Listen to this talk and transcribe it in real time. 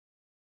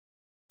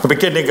We're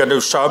beginning a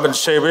new sermon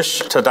series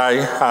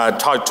today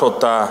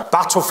titled The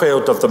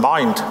Battlefield of the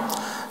Mind.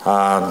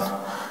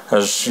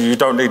 As you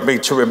don't need me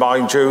to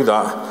remind you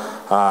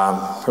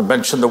that we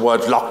mentioned the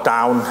word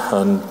lockdown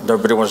and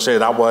nobody wants to hear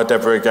that word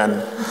ever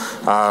again.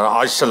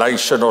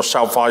 Isolation or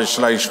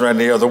self-isolation or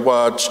any other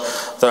words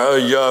that a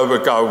year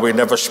ago we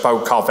never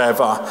spoke of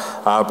ever.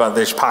 But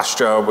this past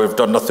year we've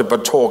done nothing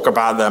but talk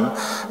about them.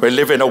 We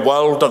live in a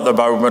world at the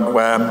moment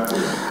where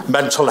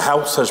mental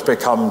health has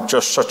become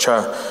just such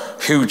a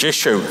huge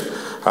issue.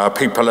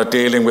 People are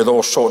dealing with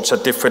all sorts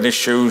of different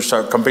issues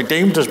that can be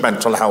deemed as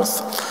mental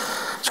health.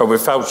 So we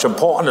felt it's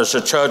important as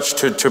a church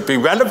to be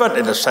relevant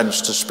in a sense,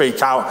 to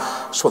speak out.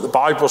 That's what the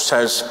Bible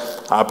says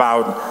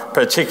about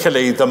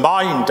particularly the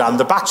mind and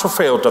the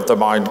battlefield of the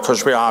mind,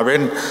 because we are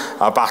in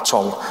a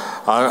battle.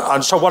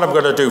 And so what I'm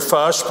going to do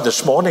first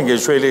this morning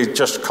is really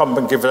just come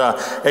and give an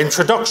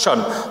introduction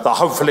that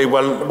hopefully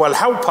will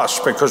help us,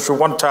 because we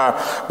want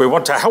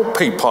to help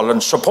people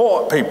and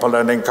support people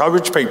and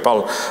encourage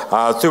people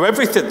through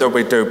everything that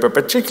we do, but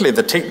particularly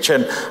the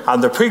teaching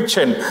and the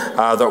preaching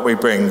that we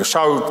bring.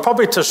 So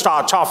probably to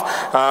start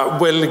off,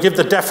 we'll give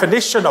the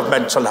definition of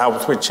mental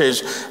health, which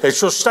is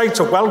it's your state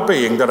of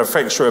well-being that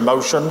affects your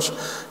emotions,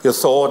 your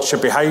thoughts,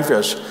 your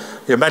behaviours.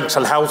 Your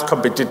mental health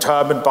can be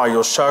determined by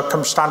your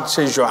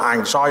circumstances, your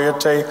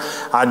anxiety,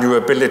 and your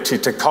ability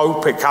to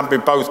cope. It can be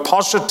both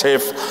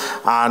positive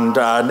and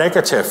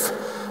negative.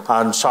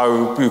 And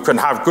so you can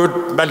have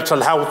good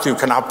mental health, you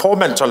can have poor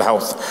mental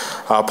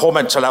health. Poor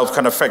mental health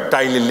can affect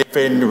daily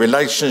living,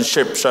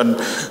 relationships, and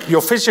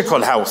your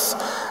physical health.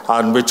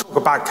 And we talk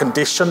about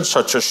conditions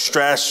such as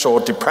stress or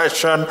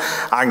depression,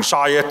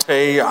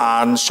 anxiety,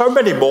 and so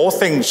many more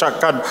things that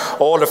can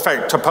all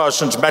affect a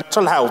person's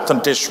mental health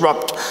and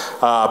disrupt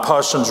a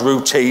person's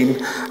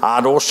routine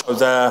and also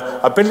their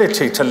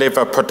ability to live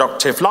a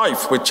productive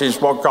life, which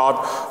is what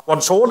God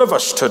wants all of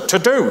us to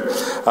do.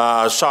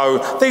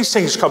 So these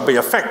things can be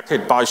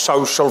affected by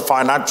social,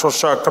 financial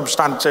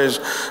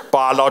circumstances,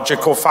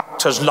 biological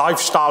factors,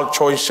 lifestyle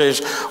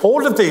choices.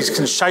 All of these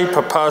can shape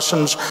a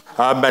person's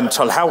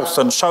mental health.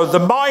 And so the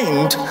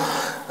mind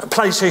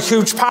plays a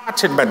huge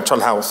part in mental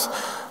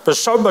health. But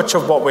so much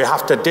of what we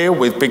have to deal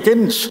with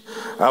begins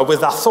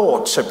with our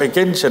thoughts. It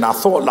begins in our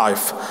thought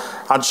life.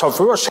 And so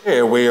for us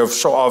here, we have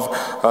sort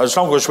of, as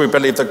long as we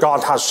believe that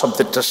God has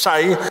something to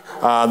say,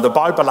 the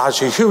Bible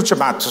has a huge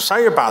amount to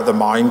say about the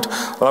mind,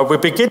 we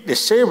begin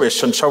this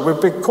series. And so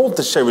we've been called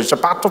this series The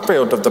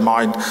Battlefield of the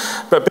Mind.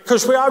 But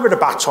because we are in a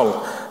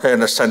battle,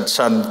 in a sense,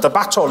 and the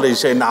battle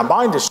is in our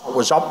mind, it's not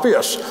as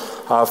obvious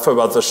for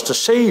others to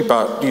see.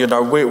 But, you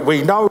know,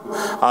 we know,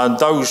 and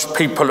those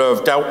people who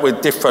have dealt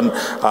with different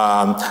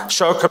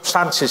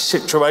circumstances,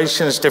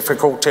 situations,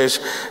 difficulties,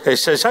 it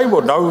says they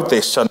will know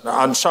this.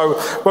 And so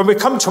when we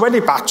come to any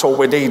battle,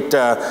 we need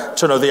to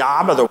know the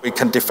armour that we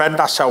can defend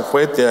ourselves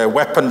with, the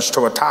weapons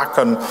to attack.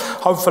 And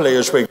hopefully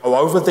as we go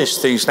over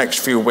these next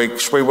few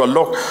weeks, we will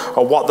look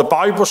at what the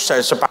Bible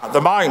says about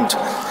the mind.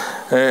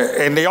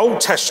 In the Old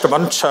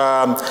Testament,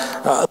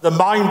 the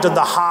mind and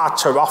the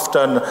heart are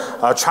often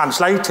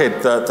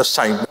translated the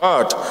same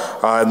word.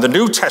 In the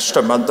New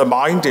Testament, the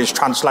mind is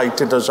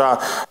translated as a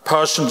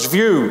person's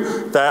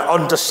view, their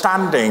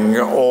understanding,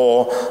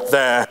 or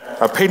their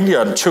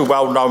opinion. Two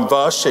well-known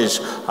verses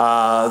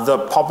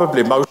that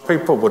probably most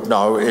people would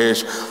know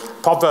is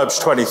Proverbs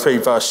 23,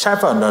 verse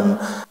 7, and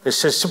it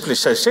simply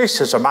says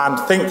this: as a man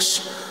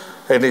thinks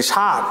in his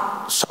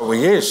heart, so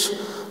he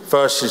is.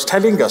 Verse is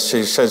telling us,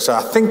 he says,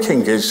 our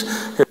thinking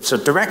it's a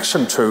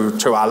direction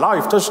to our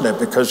life, doesn't it?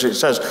 Because it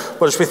says,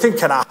 well, as we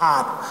think in our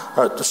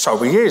heart, so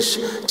he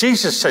is.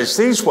 Jesus says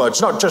these words,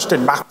 not just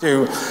in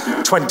Matthew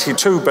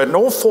 22, but in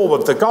all four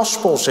of the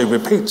Gospels, he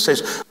repeats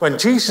this. When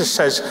Jesus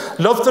says,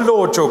 love the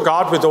Lord your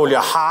God with all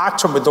your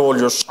heart and with all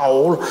your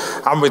soul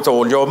and with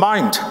all your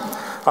mind.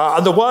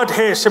 And the word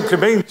here simply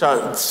means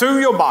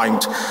through your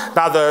mind.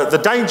 Now, the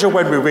danger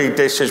when we read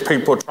this is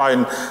people try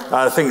and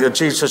think that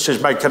Jesus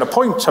is making a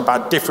point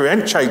about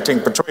differentiating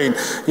between,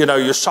 you know,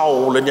 your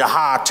soul and your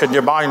heart and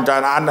your mind.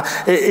 And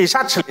it's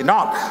actually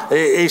not.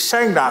 He's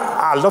saying that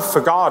our love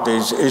for God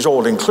is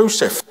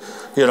all-inclusive.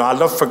 You know, our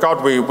love for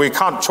God, we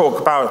can't talk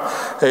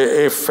about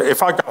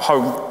if I go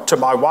home to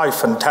my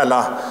wife and tell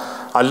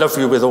her, I love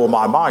you with all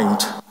my mind.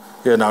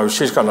 You know,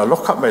 she's going to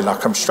look at me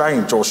like I'm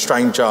strange or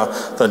stranger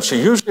than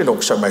she usually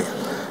looks at me.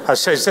 It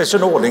says there's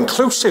an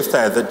all-inclusive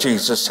there that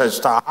Jesus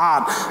says to our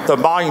heart, the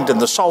mind and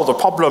the soul. The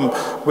problem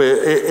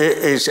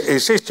is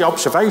this, the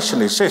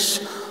observation is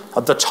this.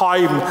 At the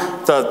time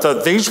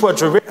that these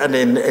words were written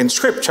in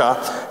Scripture,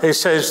 it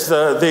says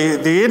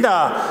the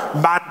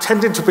inner man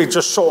tended to be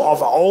just sort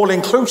of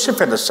all-inclusive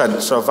in a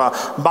sense of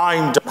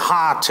mind and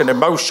heart and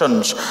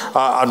emotions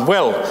and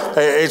will.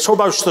 It's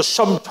almost the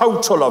sum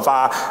total of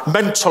our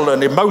mental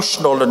and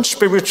emotional and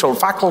spiritual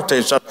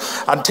faculties.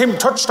 And Tim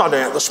touched on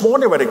it this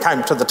morning when it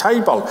came to the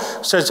table.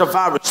 It says of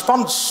our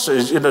response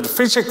is, you know, the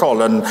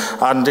physical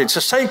and it's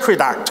a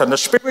sacred act and a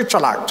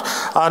spiritual act.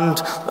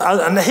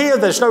 And here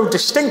there's no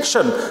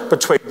distinction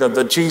between them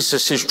that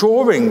Jesus is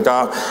drawing.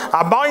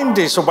 our mind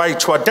is a way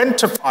to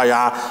identify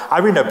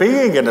our inner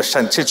being, in a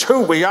sense. It's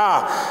who we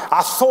are,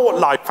 our thought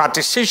life, our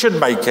decision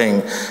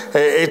making.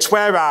 It's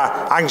where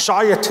our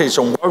anxieties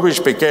and worries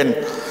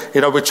begin.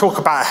 We talk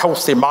about a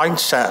healthy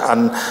mindset,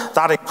 and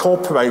that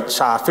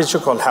incorporates our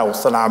physical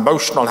health and our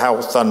emotional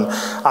health and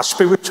our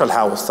spiritual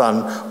health,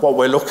 and what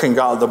we're looking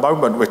at the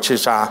moment, which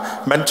is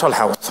our mental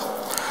health.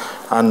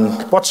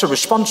 And what's the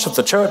response of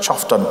the church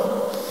often?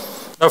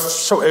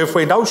 If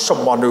we know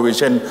someone who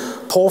is in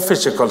poor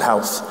physical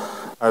health,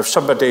 if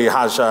somebody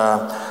has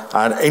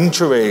an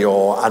injury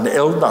or an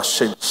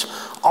illness, it's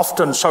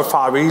often so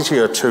far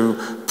easier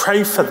to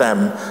pray for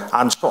them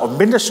and sort of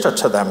minister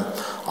to them,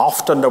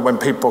 often than when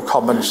people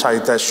come and say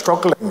they're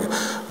struggling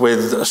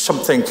with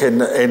something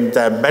in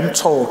their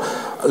mental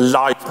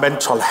life,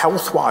 mental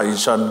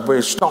health-wise, and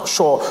we're not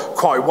sure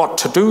quite what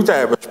to do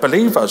there as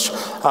believers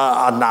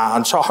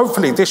and so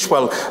hopefully this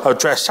will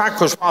address that,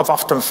 because what I've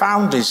often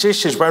found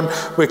is when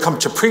we come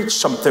to preach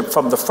something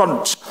from the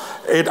front,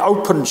 it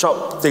opens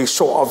up the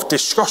sort of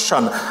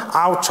discussion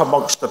out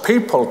amongst the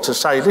people to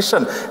say,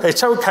 listen,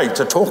 it's okay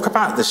to talk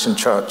about this in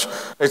church.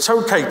 It's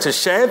okay to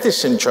share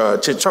this in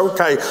church. It's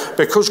okay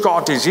because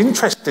God is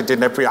interested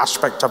in every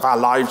aspect of our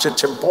lives.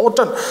 It's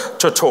important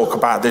to talk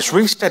about this.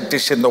 We said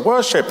this in the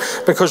worship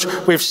because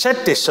we've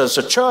said this as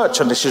a church,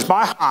 and this is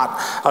my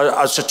heart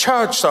as a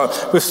church. So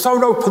we've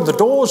thrown open the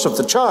doors of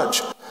the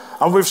church.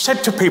 And we've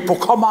said to people,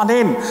 come on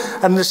in.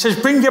 And it says,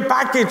 bring your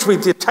baggage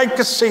with you. Take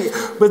a seat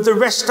with the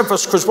rest of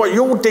us, because what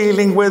you're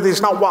dealing with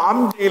is not what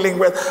I'm dealing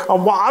with.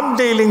 And what I'm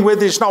dealing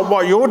with is not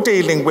what you're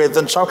dealing with.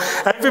 And so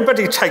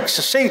everybody takes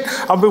a seat.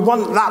 And we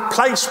want that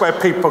place where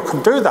people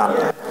can do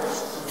that.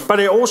 But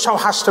it also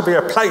has to be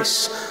a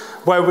place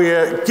where we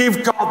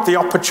give God the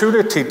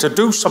opportunity to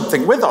do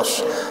something with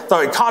us. Though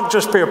it can't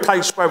just be a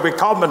place where we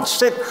come and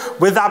sit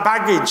with our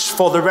baggage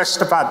for the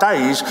rest of our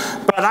days,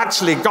 but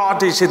actually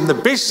God is in the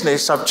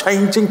business of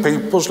changing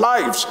people's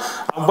lives.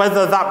 And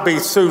whether that be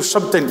through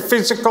something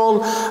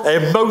physical,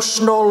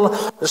 emotional,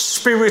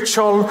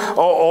 spiritual,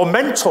 or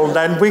mental,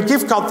 then we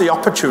give God the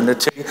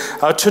opportunity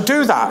to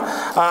do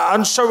that.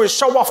 And so it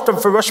so often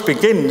for us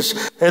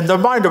begins in the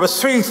mind. There are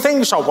three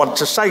things I want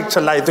to say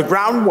to lay the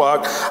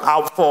groundwork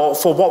out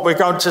for what we're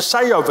going to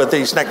say over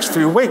these next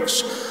few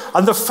weeks.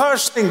 And the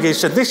first thing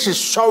is, and this is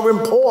so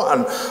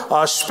important,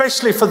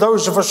 especially for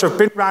those of us who have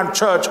been around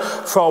church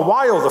for a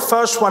while, the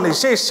first one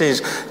is this, is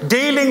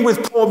dealing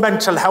with poor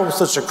mental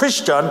health as a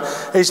Christian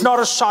is not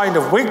a sign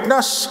of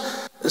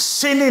weakness,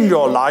 sin in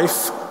your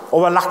life,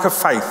 or a lack of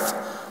faith.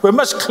 We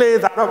must clear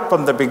that up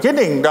from the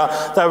beginning. There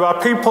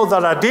are people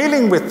that are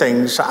dealing with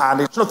things,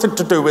 and it's nothing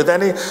to do with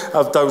any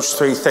of those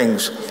three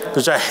things.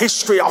 There's a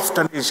history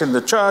often is in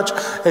the church,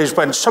 is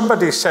when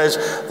somebody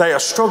says they are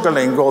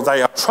struggling, or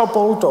they are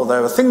troubled, or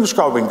there are things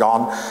going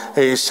on,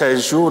 he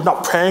says, you're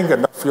not praying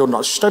enough, you're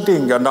not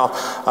studying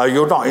enough,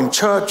 you're not in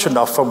church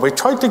enough. And we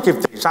try to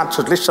give these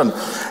answers. Listen,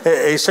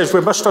 he says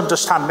we must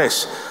understand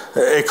this.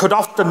 It could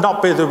often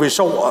not be the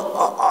result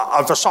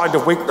of a sign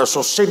of weakness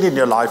or sin in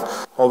your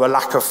life or a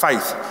lack of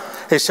faith.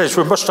 He says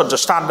we must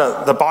understand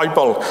that the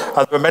Bible,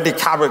 there were many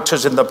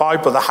characters in the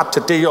Bible that had to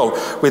deal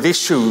with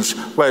issues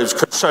where it was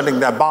concerning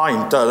their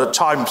mind. At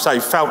times they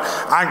felt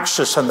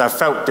anxious and they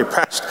felt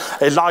depressed.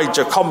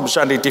 Elijah comes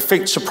and he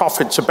defeats the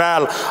prophets of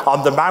Baal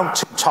on the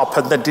mountaintop,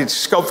 and then he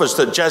discovers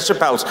that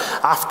Jezebel's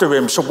after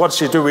him. So what does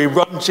he do? He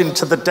runs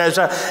into the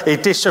desert, he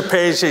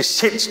disappears, he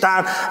sits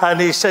down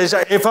and he says,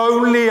 if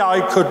only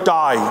I could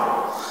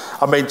die.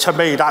 I mean, to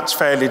me, that's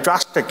fairly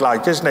drastic,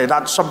 like, isn't it?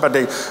 That's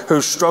somebody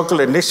who's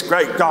struggling. This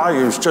great guy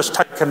who's just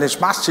taken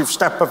this massive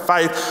step of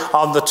faith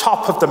on the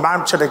top of the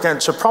mountain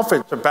against the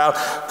prophets of Baal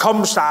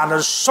comes down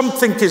and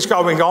something is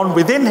going on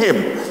within him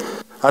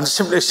and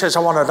simply says, I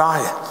want to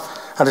die.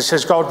 And it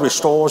says God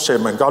restores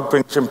him and God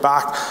brings him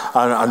back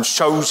and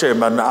shows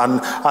him and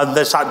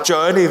there's that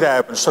journey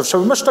there and stuff.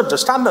 So we must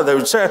understand that. There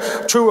was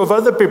true of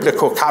other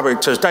biblical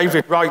characters.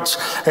 David writes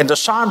in the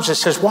Psalms, he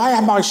says, why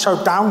am I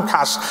so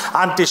downcast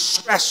and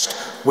distressed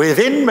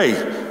within me?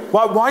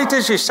 Why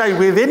does he say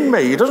within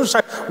me? He doesn't say,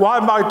 why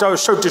am I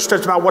so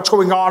distressed about what's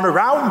going on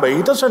around me?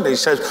 He doesn't. He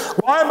says,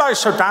 why am I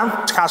so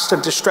downcast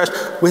and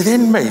distressed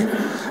within me?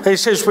 He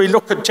says, we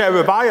look at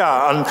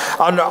Jeremiah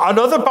and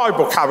other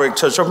Bible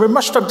characters, and we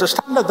must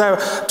understand that there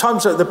are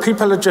times that the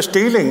people are just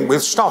dealing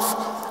with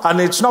stuff. And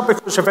it's not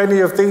because of any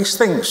of these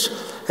things.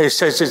 He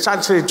says it's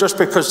actually just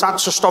because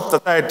that's the stuff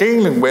that they're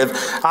dealing with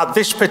at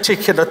this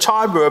particular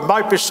time, or it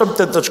might be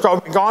something that's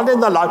going on in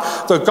their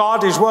life that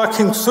God is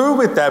working through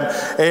with them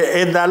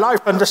in their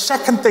life. And the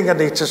second thing I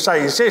need to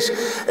say is this: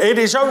 it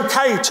is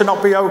okay to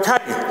not be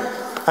okay.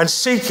 And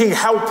seeking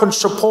help and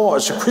support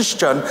as a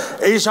Christian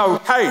is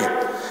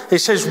okay. He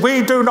says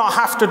we do not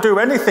have to do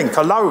anything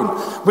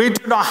alone. We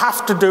do not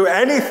have to do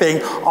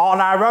anything on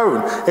our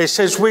own. He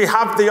says we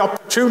have the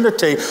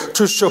opportunity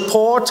to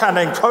support and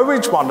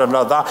encourage one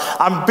another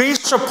and be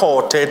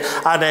supported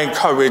and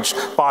encouraged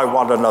by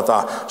one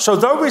another. So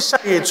though we say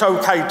it's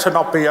okay to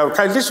not be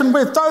okay, listen,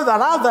 we throw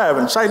that out there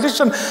and say,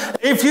 listen,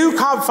 if you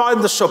can't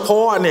find the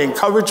support and the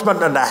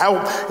encouragement and the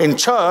help in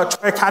church,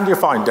 where can you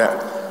find it?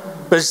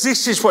 Because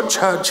this is what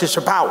church is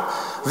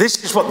about.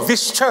 This is what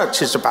this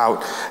church is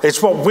about.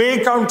 It's what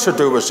we're going to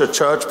do as a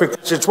church,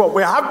 because it's what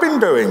we have been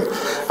doing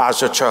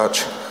as a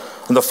church.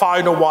 And the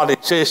final one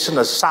is this, and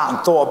I sat and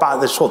thought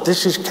about this, thought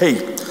this is key.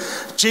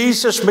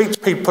 Jesus meets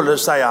people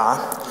as they are,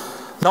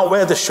 not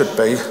where they should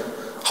be,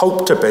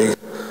 hope to be,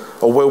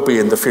 or will be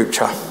in the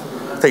future.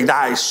 I think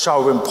that is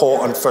so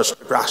important for us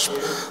to grasp,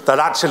 that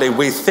actually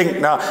we think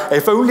now,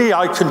 if only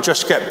I can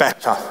just get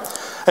better,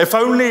 if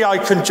only I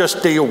can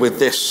just deal with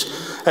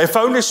this, if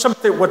only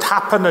something would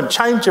happen and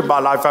change in my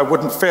life, I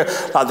wouldn't feel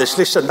like this.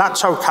 Listen,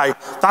 that's okay.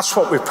 That's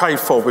what we pray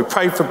for. We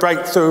pray for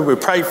breakthrough. We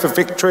pray for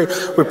victory.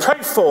 We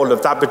pray for all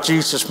of that, but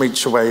Jesus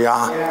meets you where you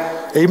are.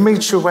 Yeah. He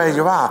meets you where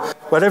you are.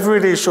 Whatever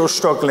it is you're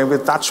struggling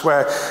with, that's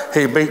where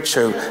he meets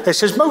you. It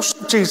says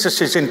most of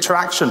Jesus'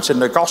 interactions in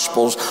the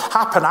Gospels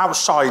happen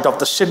outside of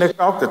the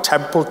synagogue, the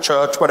temple,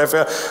 church,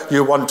 whatever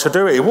you want to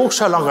do. He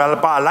walks along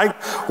by a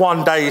lake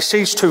one day. He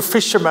sees two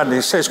fishermen.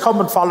 He says, come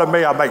and follow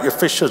me. I'll make you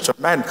fishers of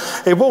men.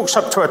 He walks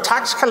up to a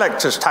tax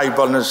collector's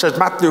table and says,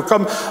 Matthew,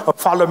 come and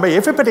follow me.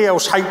 Everybody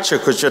else hates you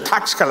because you're a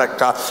tax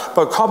collector,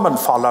 but come and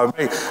follow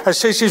me. And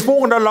says he's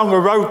walking along a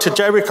road to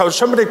Jericho.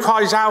 Somebody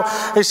cries out,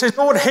 he says,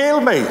 Lord, heal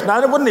me.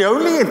 Now, that wasn't the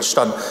only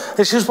instant.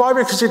 He says, why?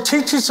 Because it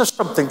teaches us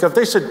something of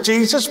this, that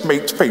Jesus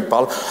meets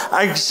people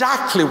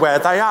exactly where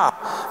they are,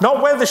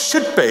 not where they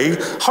should be,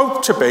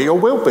 hope to be, or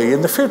will be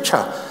in the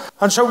future.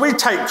 And so we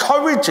take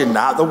courage in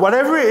that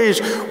whatever it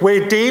is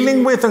we're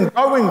dealing with and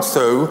going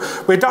through,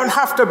 we don't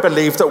have to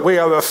believe that we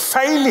are a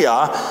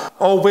failure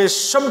or we're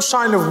some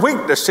sign of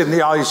weakness in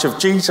the eyes of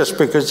Jesus,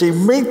 because he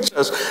meets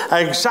us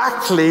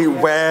exactly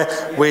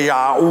where we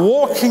are,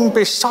 walking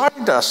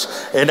beside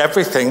us in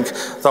everything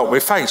that we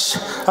face.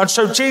 And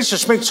so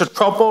Jesus meets the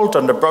troubled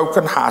and the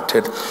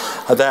brokenhearted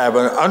there.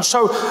 And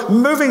so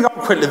moving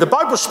on quickly, the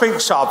Bible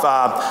speaks of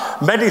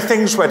many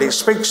things when it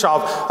speaks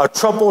of a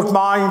troubled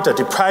mind, a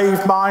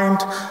depraved mind,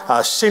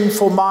 a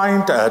sinful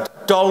mind, a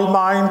dull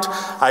mind,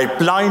 a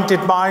blinded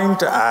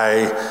mind,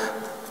 a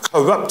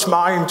corrupt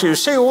mind. You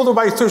see all the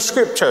way through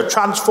Scripture,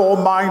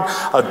 transformed mind,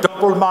 a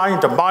double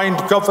mind, a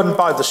mind governed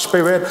by the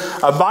Spirit,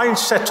 a mind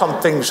set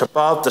on things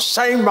above, the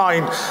same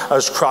mind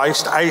as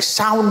Christ, a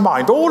sound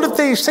mind. All of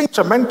these things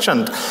are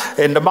mentioned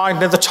in the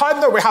mind. And the time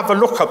that we have a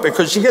look at,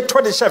 because you get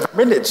 27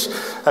 minutes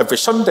every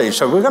Sunday,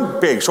 so we're going to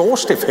be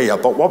exhaustive here,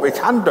 but what we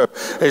can do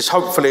is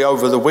hopefully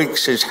over the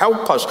weeks is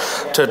help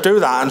us to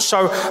do that. And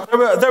so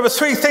there are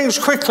three things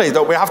quickly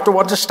that we have to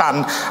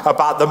understand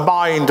about the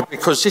mind,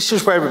 because this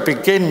is where it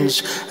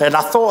begins in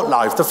our thought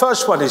life. The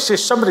first one is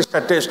this. Somebody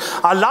said this: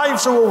 our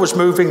lives are always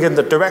moving in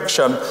the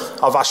direction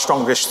of our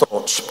strongest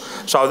thoughts.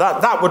 So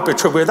that would be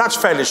true. That's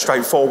fairly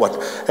straightforward.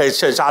 It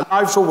says our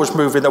lives always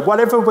move in the,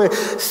 whatever we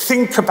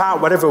think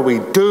about, whatever we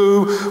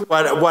do,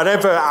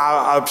 whatever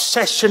our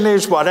obsession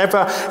is,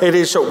 whatever it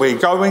is that we're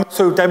going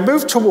through, they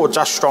move towards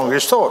our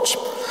strongest thoughts.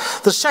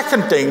 The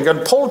second thing,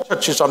 and Paul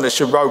touches on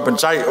this in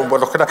Romans 8, and we're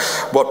looking at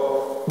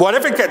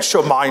whatever gets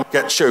your mind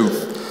gets you.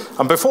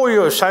 And before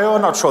you say, oh,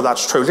 I'm not sure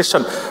that's true,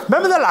 listen,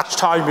 remember the last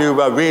time you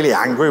were really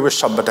angry with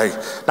somebody?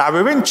 Now,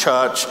 we're in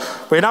church,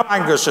 we know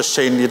anger's a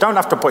sin, you don't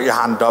have to put your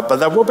hand up, but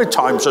there will be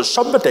times that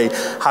somebody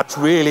has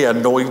really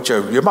annoyed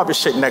you. You might be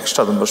sitting next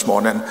to them this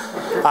morning.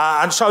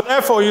 And so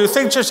therefore you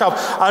think to yourself,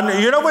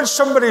 and you know when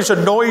somebody's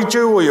annoyed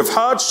you, or you've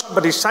heard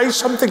somebody say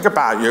something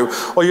about you,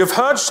 or you've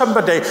heard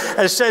somebody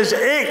that says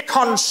it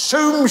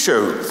consumes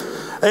you.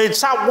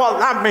 It's that what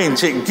that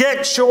means. It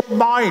gets your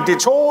mind.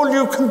 It's all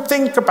you can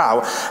think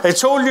about.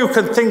 It's all you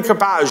can think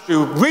about as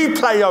you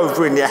replay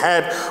over in your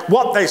head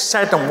what they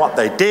said and what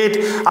they did.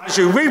 As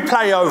you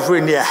replay over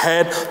in your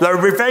head the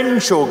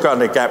revenge you're going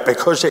to get,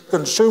 because it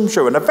consumes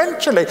you. And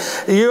eventually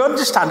you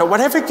understand that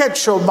whatever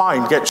gets your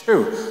mind gets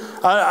you.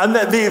 And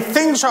the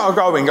things that are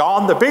going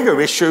on, the bigger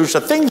issues,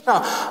 the things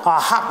that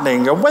are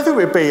happening, and whether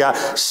it be a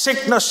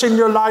sickness in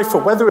your life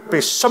or whether it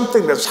be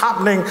something that's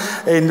happening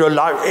in your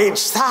life,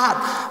 it's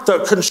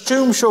that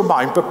consumes your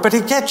mind, but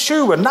it gets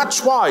you. And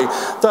that's why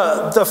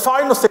the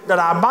final thing, that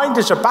our mind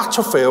is a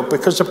battlefield,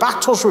 because the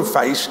battles we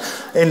face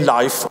in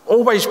life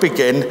always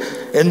begin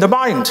in the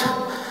mind.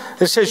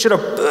 It says,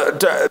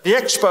 the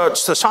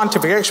experts, the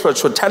scientific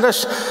experts would tell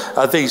us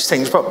these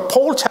things, but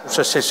Paul tells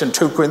us this in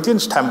 2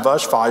 Corinthians 10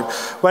 verse 5,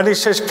 when he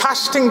says,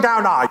 casting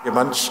down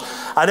arguments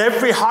and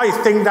every high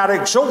thing that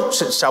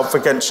exalts itself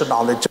against the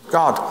knowledge of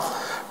God,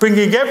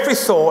 bringing every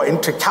thought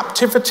into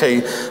captivity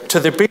to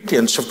the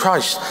obedience of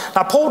Christ.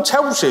 Now, Paul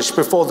tells us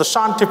before the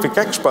scientific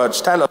experts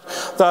tell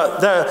us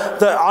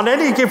that on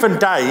any given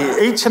day,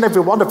 each and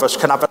every one of us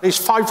can have at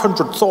least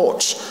 500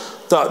 thoughts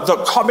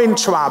that come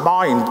into our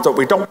mind that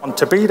we don't want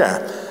to be there.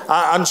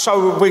 And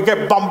so we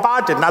get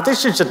bombarded. Now,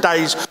 this is the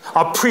days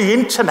of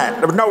pre-internet.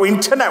 There was no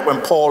internet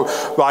when Paul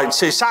writes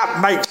this. That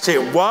makes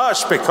it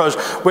worse because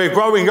we're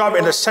growing up,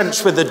 in a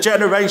sense, with a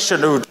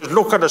generation who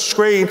look at a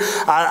screen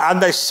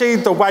and they see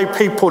the way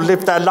people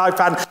live their life,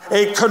 and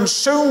it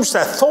consumes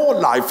their thought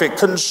life. It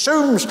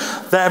consumes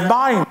their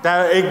mind.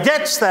 It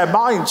gets their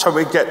mind, so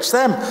it gets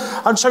them.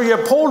 And so,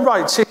 Paul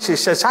writes this. He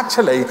says,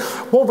 actually,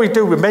 what we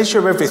do, we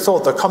measure every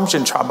thought that comes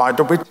into our mind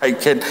and we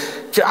take it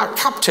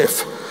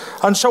captive.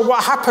 And so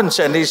what happens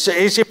then is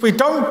if we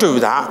don't do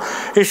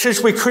that, it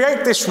says we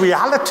create this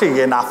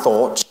reality in our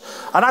thoughts,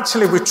 and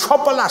actually we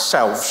trouble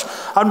ourselves,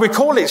 and we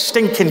call it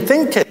stinking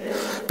thinking,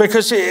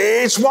 because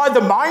it's why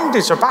the mind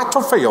is a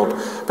battlefield,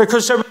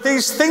 because there are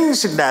these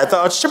things in there that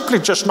are simply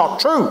just not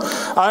true.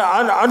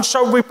 And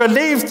so we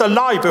believe the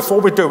lie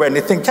before we do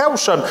anything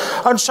else.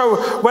 And so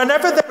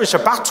whenever there is a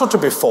battle to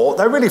be fought,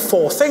 there are really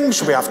four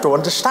things we have to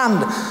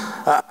understand.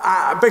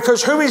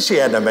 Because who is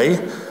the enemy?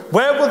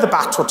 Where will the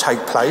battle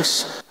take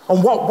place?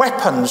 And what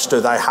weapons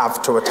do they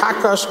have to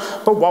attack us?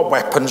 But what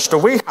weapons do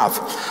we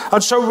have?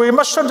 And so we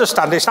must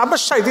understand this. I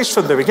must say this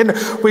from the beginning.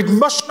 We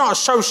must not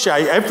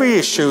associate every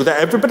issue that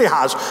everybody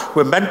has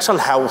with mental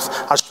health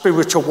as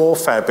spiritual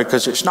warfare,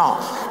 because it's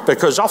not.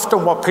 Because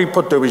often what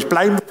people do is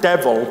blame the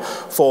devil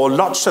for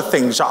lots of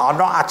things that are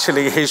not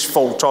actually his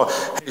fault or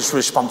his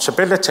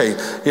responsibility.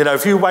 You know,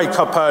 if you wake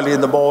up early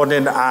in the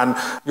morning and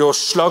you're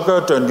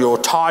sluggard and you're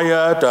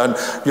tired and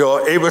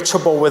you're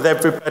irritable with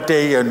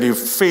everybody and you're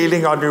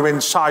feeling on your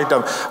inside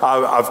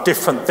of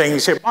different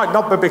things, it might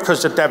not be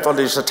because the devil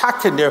is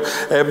attacking you.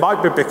 It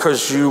might be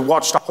because you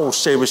watched a whole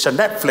series of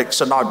Netflix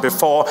the night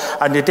before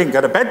and you didn't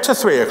go to bed till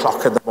 3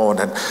 o'clock in the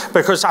morning.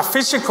 Because our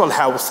physical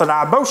health and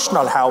our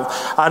emotional health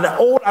and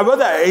all our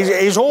other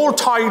is all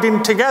tied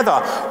in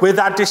together with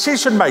our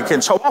decision making.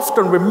 So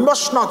often we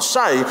must not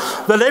say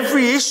that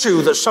every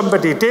issue that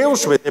somebody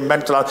deals with in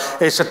mental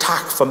health is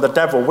attack from the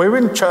devil. We're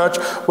in church,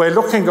 we're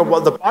looking at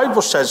what the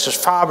Bible says as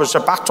far as a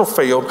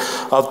battlefield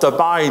of the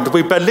mind.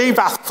 We believe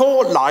our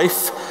thought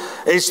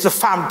life is the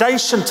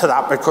foundation to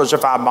that because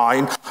of our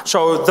mind.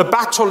 So the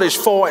battle is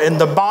fought in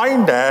the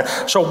mind there.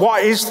 So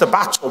what is the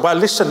battle? Well,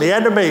 listen, the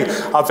enemy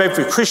of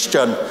every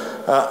Christian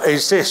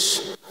is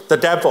this: the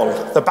devil.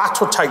 The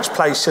battle takes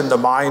place in the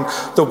mind.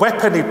 The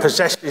weapon he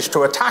possesses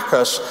to attack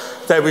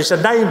us, there is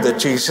a name that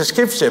Jesus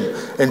gives him.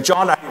 In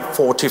John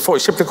 8:44, he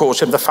simply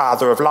calls him the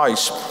father of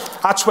lies.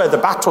 That's where the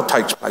battle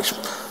takes place.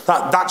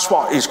 That's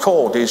what he's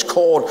called. He's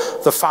called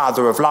the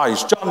father of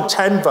lies. John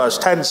 10 verse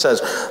 10 says,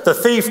 "The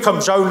thief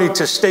comes only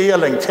to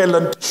steal and kill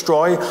and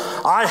destroy.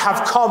 I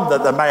have come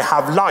that they may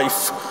have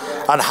life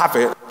and have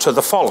it to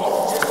the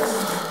full."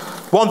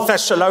 1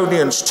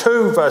 Thessalonians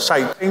 2 verse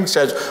 18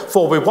 says,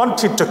 "For we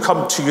wanted to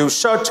come to you,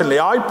 certainly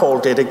I, Paul,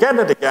 did again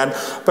and again,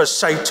 but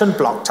Satan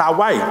blocked our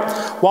way."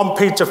 1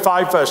 Peter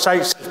 5 verse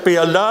 8 says, "Be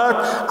alert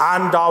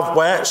and of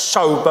where?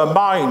 Sober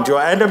mind.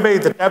 Your enemy,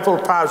 the devil,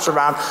 prowls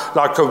around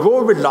like a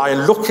roaring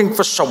lion looking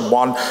for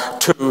someone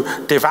to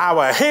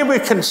devour." Here we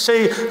can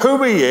see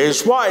who he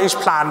is, what his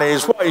plan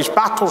is, what his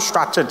battle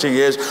strategy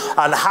is,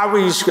 and how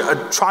he's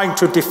trying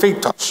to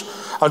defeat us.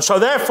 And so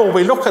therefore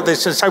we look at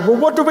this and say, well,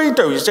 what do we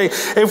do? You see,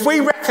 if we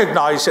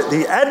recognize that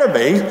the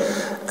enemy,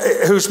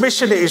 whose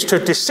mission it is to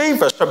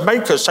deceive us and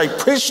make us a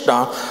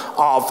prisoner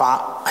of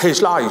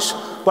his lies,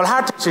 well, how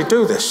does he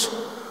do this?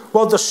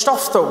 Well, the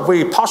stuff that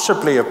we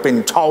possibly have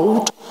been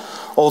told,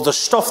 or the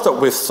stuff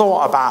that we've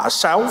thought about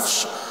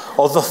ourselves,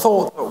 or the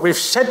thought that we've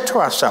said to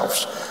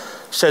ourselves,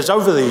 says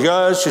over the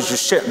years, as you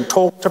sit and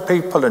talk to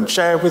people and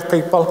share with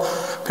people,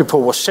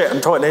 people will sit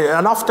and talk,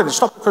 and often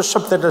it's not because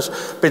something has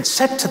been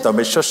said to them,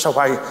 it's just the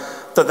way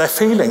that they're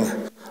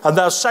feeling. And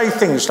they'll say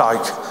things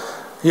like,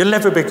 "You'll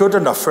never be good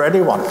enough for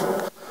anyone.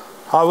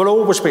 I will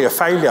always be a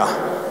failure.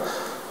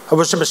 It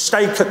was a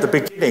mistake at the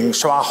beginning,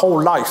 so our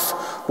whole life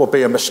will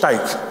be a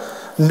mistake.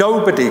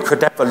 Nobody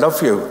could ever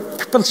love you."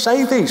 People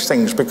say these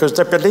things because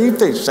they believe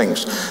these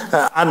things.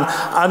 And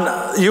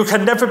you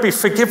can never be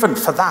forgiven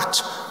for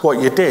that, what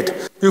you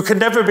did. You can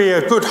never be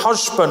a good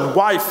husband,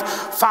 wife,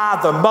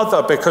 father,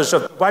 mother because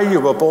of the way you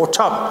were brought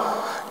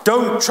up.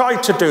 Don't try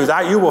to do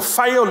that. You will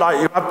fail like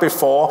you have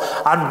before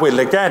and will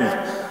again.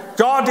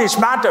 God is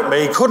mad at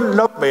me, couldn't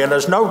love me, and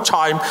there's no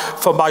time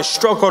for my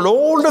struggle.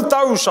 All of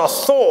those are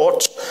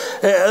thoughts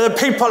that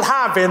people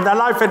have in their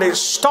life, and it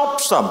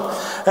stops them.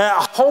 It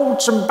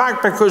holds them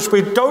back because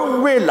we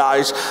don't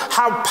realize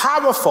how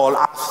powerful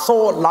our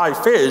thought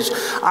life is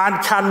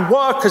and can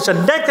work as a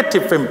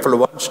negative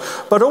influence,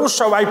 but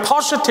also a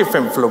positive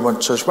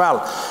influence as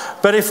well.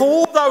 But if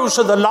all those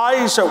are the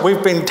lies that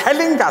we've been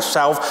telling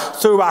ourselves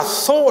through our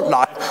thought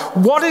life,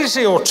 what is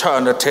the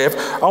alternative,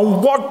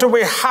 and what do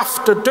we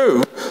have to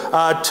do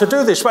to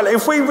do this? Well,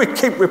 if we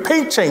keep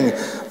repeating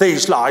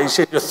these lies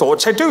in your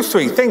thoughts, they do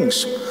three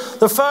things.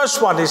 The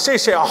first one is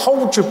this: it'll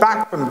hold you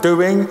back from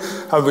doing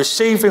and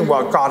receiving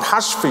what God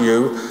has for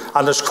you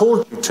and has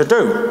called you to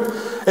do.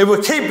 It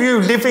will keep you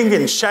living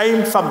in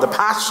shame from the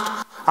past.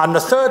 And the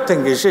third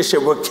thing is this: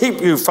 it will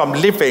keep you from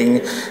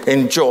living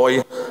in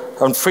joy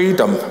and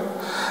freedom.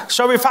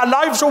 So if our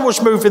lives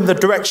always move in the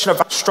direction of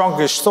our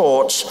strongest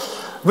thoughts,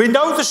 we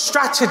know the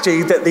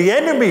strategy that the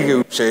enemy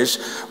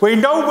uses. We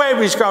know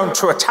where he's going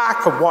to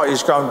attack and what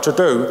he's going to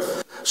do.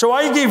 So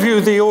I give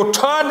you the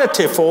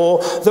alternative,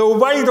 or the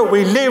way that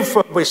we live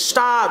when we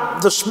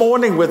start this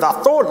morning with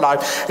our thought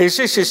life is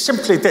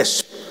simply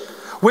this.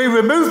 We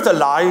remove the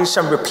lies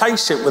and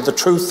replace it with the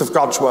truth of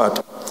God's word.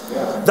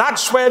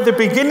 That's where the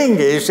beginning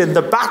is, in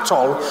the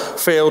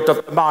battlefield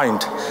of the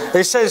mind.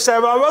 It says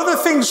there are other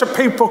things that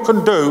people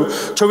can do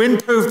to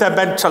improve their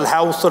mental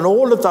health, and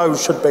all of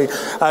those should be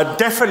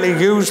definitely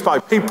used by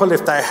people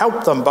if they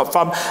help them. But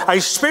from a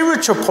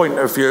spiritual point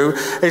of view,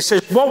 it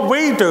says what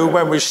we do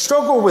when we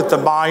struggle with the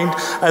mind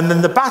and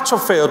in the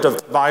battlefield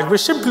of the mind, we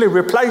simply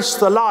replace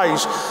the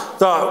lies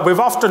that we've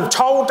often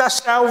told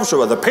ourselves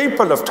or other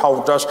people have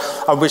told us,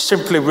 and we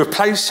simply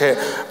replace it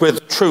with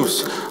the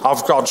truth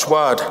of God's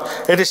word.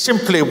 It is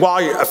simply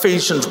why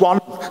Ephesians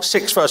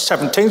 1:6 verse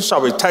 17,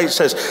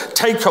 says,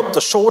 take up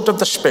the sword of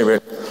the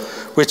Spirit,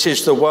 which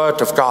is the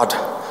word of God.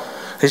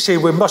 You see,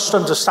 we must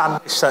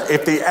understand this, that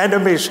if the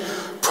enemy's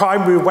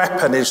primary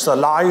weapon is the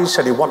lies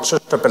and he wants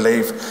us to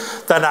believe,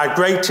 then our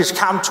greatest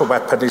counter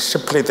weapon is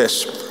simply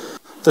this,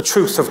 the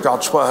truth of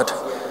God's word.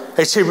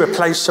 It's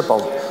irreplaceable.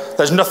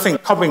 There's nothing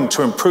coming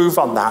to improve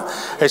on that.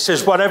 It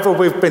says whatever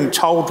we've been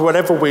told,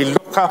 whatever we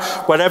look at,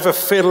 whatever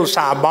fills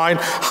our mind,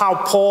 how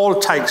Paul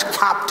takes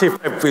captive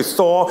every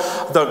thought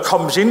that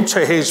comes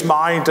into his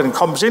mind and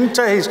comes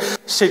into his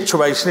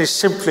situation is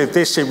simply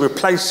this: he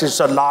replaces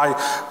a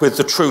lie with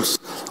the truth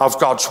of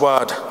God's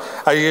word.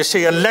 And you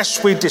see,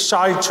 unless we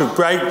decide to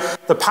break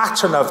the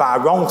pattern of our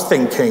wrong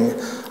thinking,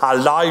 our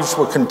lives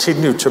will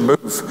continue to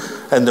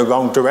move in the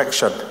wrong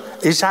direction.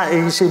 Is that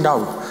easy?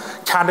 No.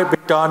 Can it be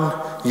done?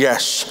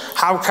 Yes.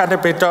 How can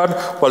it be done?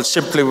 Well,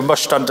 simply we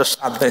must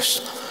understand this.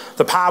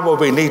 The power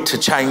we need to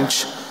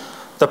change,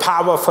 the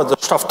power for the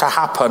stuff to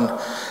happen,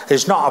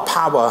 is not a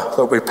power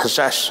that we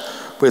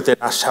possess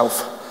within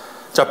ourselves.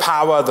 It's a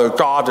power that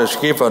God has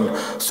given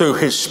through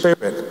his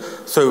Spirit,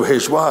 through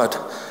his word.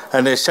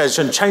 And it says,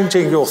 and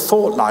changing your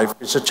thought life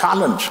is a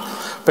challenge,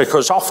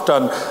 because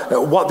often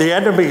what the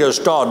enemy has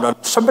done, and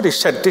somebody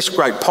said this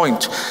great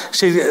point,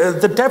 see,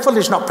 the devil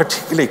is not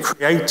particularly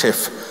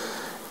creative.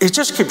 He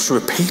just keeps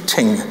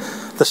repeating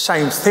the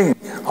same thing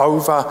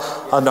over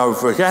and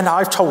over again.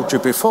 I've told you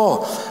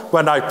before,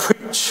 when I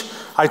preach,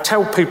 I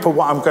tell people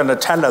what I'm going to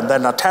tell them,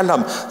 then I tell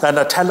them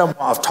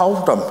what I've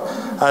told them.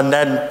 And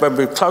then when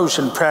we close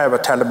in prayer, I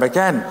tell them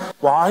again.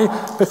 Why?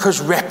 Because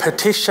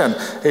repetition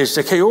is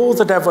the key. All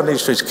the devil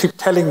needs to do is keep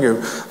telling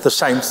you the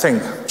same thing.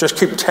 Just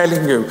keep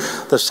telling you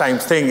the same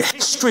thing.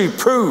 History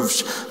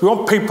proves, you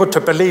want people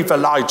to believe a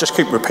lie, just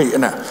keep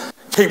repeating it.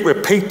 Keep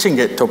repeating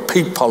it till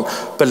people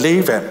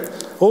believe it.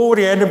 All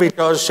the enemy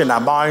does in our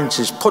minds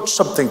is put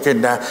something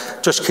in there,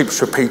 just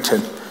keeps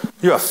repeating.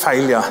 You're a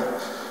failure.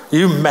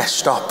 You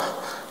messed up.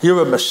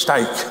 You're a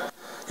mistake.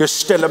 You're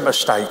still a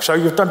mistake. So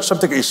you've done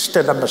something, it's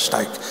still a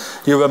mistake.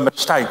 You're a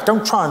mistake.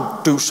 Don't try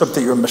and do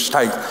something, you're a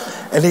mistake.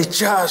 And he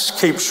just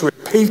keeps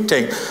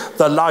repeating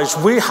the lies.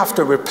 We have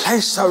to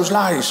replace those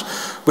lies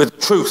with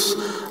the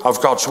truth of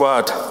God's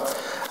word.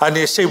 And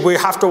you see, we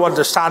have to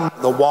understand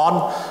the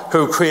one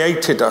who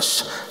created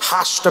us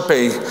has to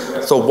be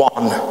the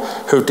one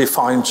who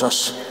defines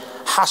us.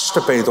 Has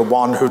to be the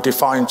one who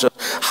defines us.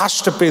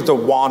 Has to be the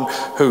one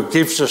who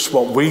gives us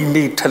what we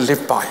need to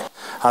live by.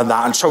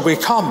 And so we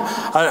come,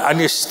 and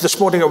this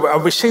morning,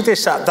 and we see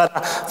this,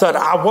 that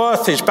our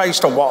worth is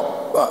based on what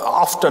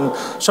often,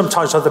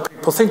 sometimes other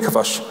people think of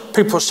us.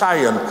 People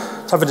say, and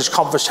having this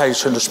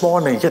conversation this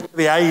morning, you get to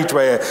the age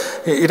where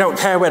you don't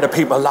care whether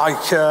people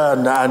like you,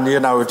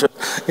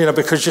 and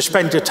because you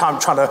spend your time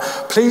trying to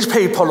please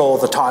people all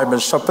the time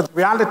and stuff. But the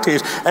reality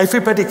is,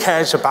 everybody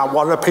cares about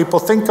what other people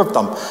think of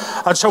them.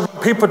 And so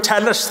when people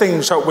tell us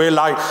things that we're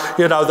like,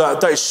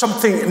 that there's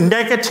something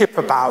negative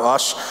about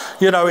us,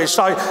 it's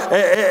like,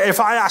 if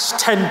I ask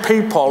 10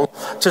 people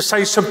to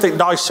say something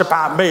nice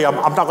about me,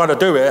 I'm not going to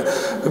do it.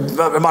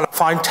 I might not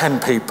find 10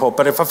 people,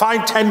 but if I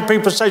find 10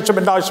 people say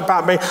something nice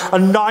about me,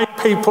 and 9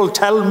 people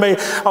tell me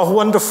how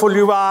wonderful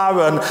you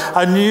are,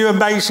 and you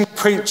amazing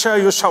preacher,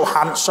 you're so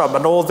handsome,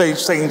 and all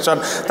these things,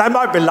 and they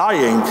might be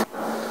lying.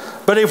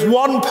 But if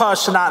one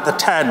person out of the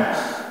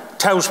 10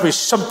 tells me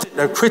something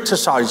that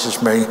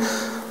criticizes me,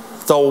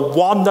 the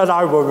one that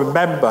I will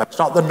remember, it's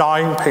not the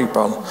 9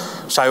 people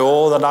say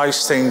all the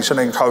nice things and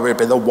encourage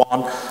me, the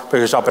one,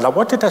 because I'll be like,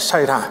 what did I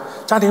say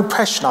that? Is that the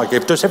impression I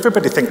give? Does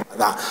everybody think like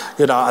that?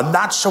 And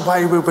that's the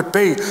way we would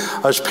be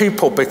as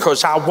people,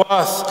 because our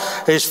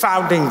worth is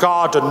found in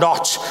God and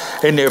not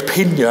in the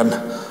opinion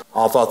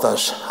of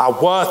others. Our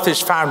worth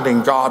is found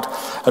in God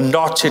and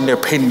not in the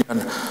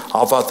opinion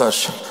of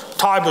others.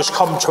 Time has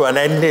come to an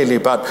end nearly,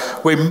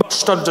 but we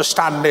must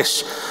understand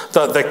this,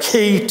 that the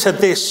key to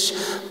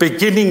this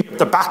beginning of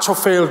the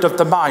battlefield of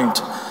the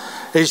mind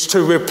is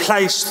to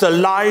replace the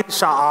lies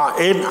that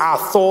are in our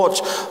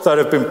thoughts that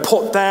have been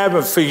put there,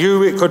 and for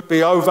you it could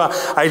be over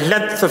a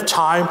length of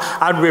time,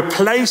 and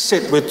replace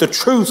it with the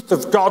truth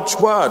of God's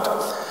word.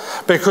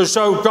 Because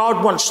though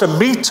God wants to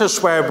meet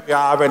us where we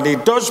are, and he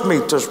does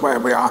meet us where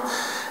we are,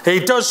 he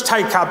does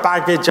take our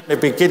baggage and he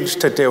begins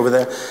to deal with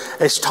it.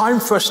 It's time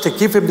for us to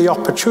give him the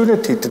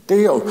opportunity to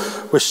deal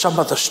with some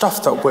of the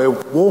stuff that we're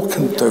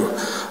walking through,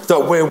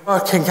 that we're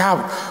working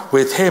out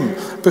with him,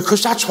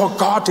 because that's what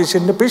God is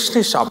in the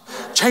business of,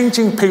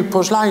 changing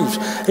people's lives.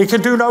 He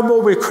can do no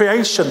more with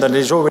creation than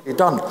he's already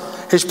done.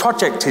 His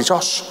project is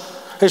us.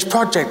 His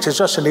project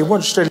is us, and he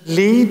wants to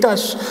lead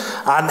us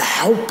and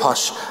help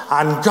us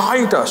and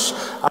guide us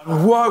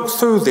and work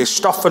through this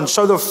stuff. And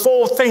so the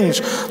 4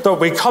 things that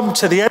we come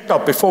to the end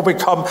of before we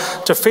come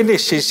to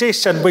finish is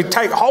this, and we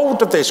take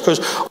hold of this, because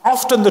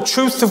often the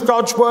truth of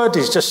God's word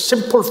is just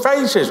simple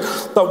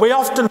phrases that we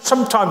often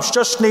sometimes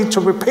just need to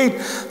repeat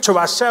to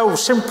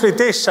ourselves, simply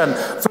this. And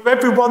for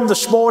everyone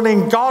this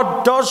morning,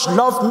 God does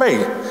love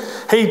me.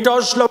 He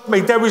does love me.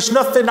 There is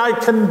nothing I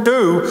can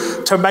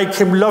do to make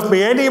him love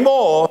me any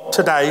more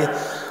today,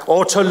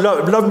 or to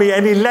love me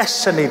any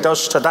less than he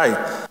does today.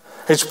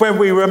 It's when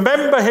we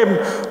remember him,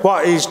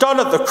 what he's done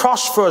at the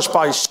cross for us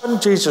by his son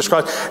Jesus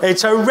Christ.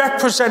 It's a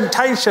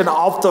representation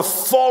of the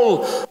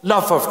full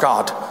love of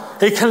God.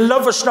 He can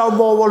love us no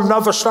more or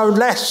love us no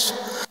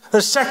less.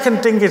 The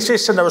second thing is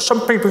this, and there are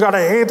some people got to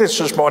hear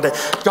this morning.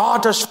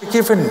 God has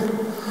forgiven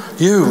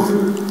you.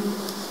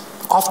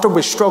 Often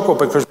we struggle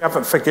because we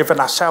haven't forgiven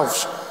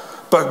ourselves.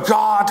 But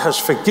God has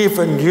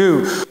forgiven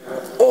you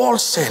all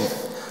sin.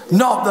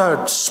 Not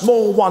the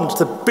small ones,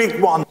 the big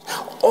ones.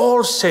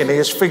 All sin. He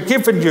has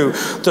forgiven you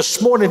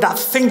this morning. That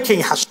thinking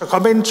has to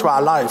come into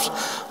our lives.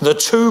 The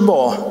 2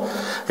 more.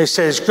 It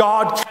says,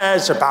 God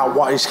cares about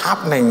what is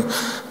happening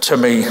to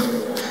me.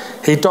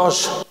 He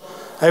does.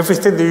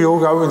 Everything that you're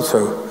going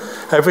through.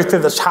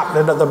 Everything that's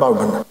happening at the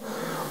moment.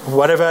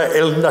 Whatever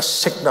illness,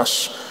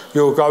 sickness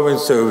you're going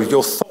through,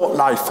 your thought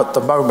life at the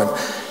moment,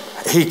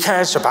 he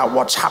cares about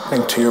what's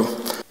happening to you.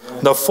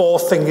 The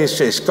 4th thing is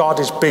this: God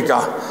is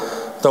bigger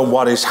than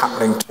what is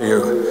happening to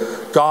you.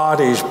 God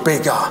is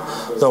bigger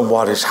than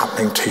what is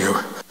happening to you.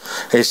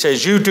 It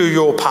says, you do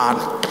your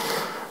part,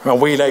 and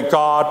we let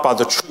God, by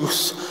the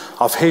truth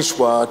of his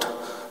word,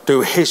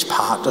 do his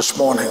part this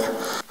morning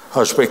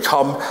as we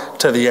come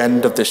to the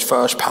end of this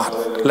first part.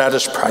 Let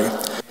us pray.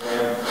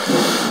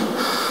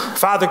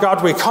 Father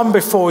God, we come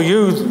before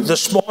you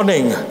this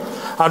morning,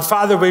 and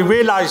Father, we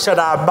realize that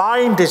our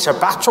mind is a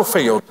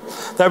battlefield.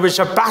 There is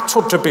a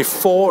battle to be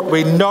fought.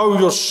 We know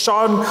your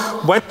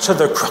son went to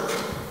the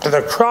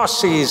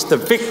cross. He is the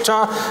victor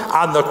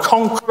and the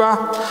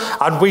conqueror.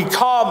 And we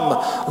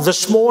come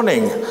this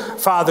morning,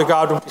 Father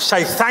God, and we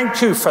say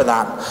thank you for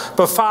that.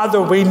 But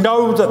Father, we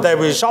know that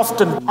there is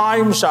often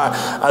times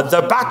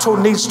the battle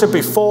needs to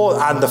be fought,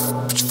 and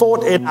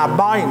fought in our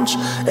minds,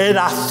 in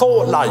our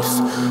thought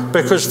life.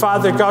 Because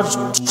Father God,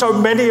 so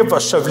many of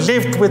us have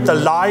lived with the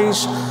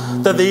lies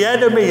that the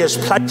enemy has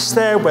placed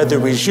there, whether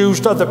he's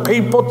used other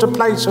people to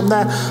place them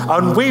there,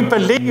 and we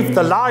believe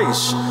the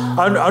lies,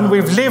 and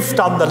we've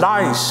lived on the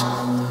lies.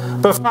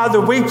 But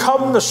Father, we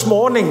come this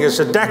morning as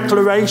a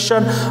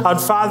declaration, and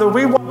Father,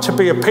 we want to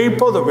be a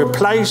people that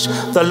replace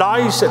the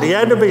lies that the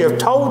enemy have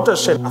told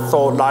us in our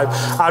thought life,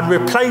 and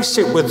replace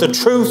it with the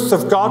truth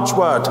of God's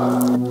word.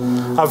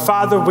 And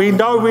Father, we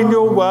know in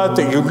your word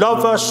that you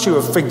love us, you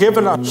have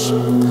forgiven us,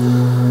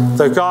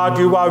 that God,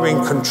 you are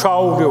in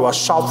control, you are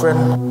sovereign.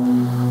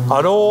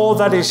 And all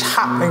that is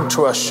happening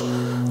to us,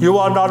 you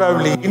are not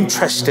only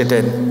interested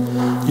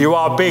in, you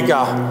are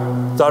bigger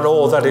than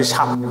all that is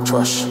happening to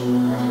us.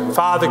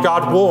 Father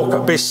God,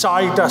 walk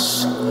beside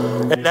us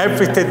in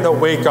everything that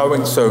we're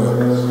going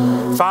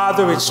through.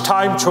 Father, it's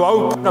time to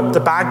open up the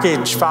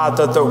baggage,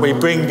 Father, that we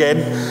bring in,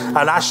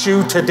 and ask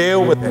you to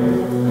deal with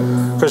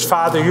it. Because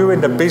Father, you're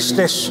in the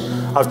business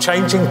of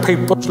changing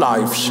people's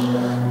lives.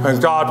 And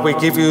God, we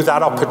give you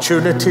that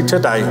opportunity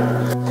today.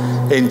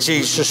 In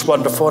Jesus'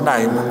 wonderful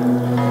name.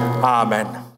 Amen.